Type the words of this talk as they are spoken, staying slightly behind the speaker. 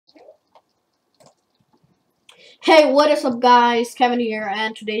Hey, what is up guys, Kevin here,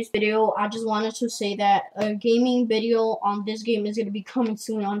 and today's video, I just wanted to say that a gaming video on this game is going to be coming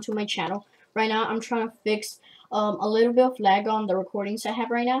soon onto my channel. Right now, I'm trying to fix a little bit of lag on the recordings I have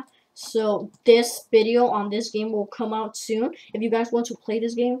right now. So, this video on this game will come out soon. If you guys want to play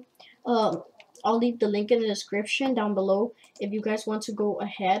this game, I'll leave the link in the description down below if you guys want to go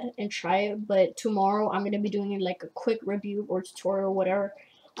ahead and try it. But tomorrow, I'm going to be doing like a quick review or tutorial or whatever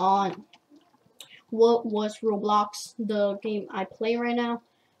on what was Roblox, the game I play right now,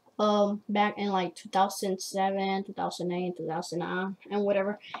 back in like 2007, 2008, 2009, and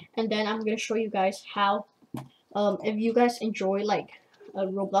whatever. And then I'm gonna show you guys how, if you guys enjoy like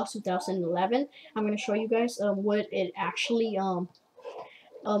Roblox 2011, I'm gonna show you guys what it actually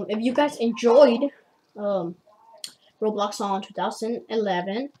if you guys enjoyed Roblox on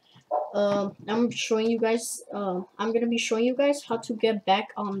 2011. I'm showing you guys. I'm gonna be showing you guys how to get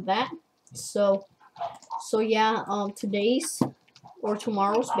back on that. So yeah, today's or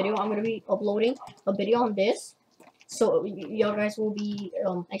tomorrow's video, I'm gonna be uploading a video on this. So y'all guys will be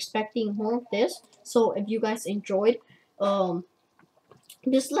expecting more of this. So if you guys enjoyed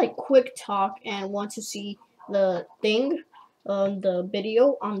this like quick talk and want to see the thing, the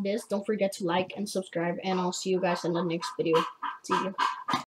video on this, don't forget to like and subscribe, and I'll see you guys in the next video. See you.